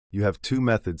You have two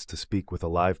methods to speak with a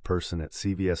live person at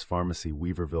CVS Pharmacy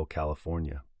Weaverville,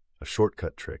 California, a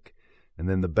shortcut trick, and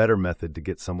then the better method to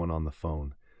get someone on the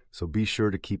phone, so be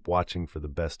sure to keep watching for the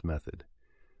best method.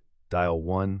 Dial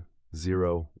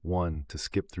 101 to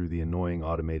skip through the annoying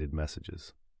automated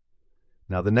messages.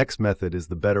 Now the next method is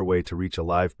the better way to reach a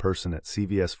live person at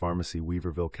CVS Pharmacy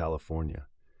Weaverville, California.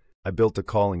 I built a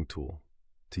calling tool.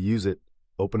 To use it,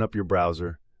 open up your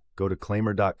browser, go to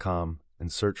Claimyr.com,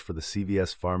 and search for the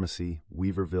CVS Pharmacy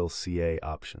Weaverville CA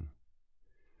option.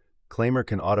 Claimyr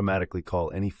can automatically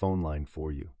call any phone line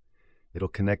for you. It'll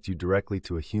connect you directly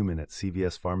to a human at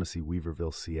CVS Pharmacy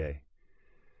Weaverville CA.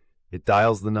 It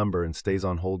dials the number and stays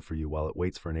on hold for you while it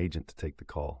waits for an agent to take the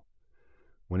call.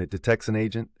 When it detects an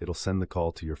agent, it'll send the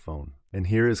call to your phone. And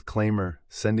here is Claimyr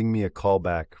sending me a call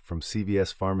back from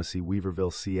CVS Pharmacy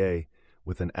Weaverville CA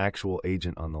with an actual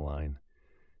agent on the line.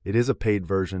 It is a paid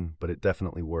version, but it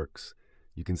definitely works.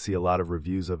 You can see a lot of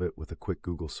reviews of it with a quick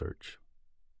Google search.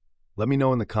 Let me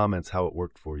know in the comments how it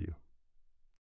worked for you.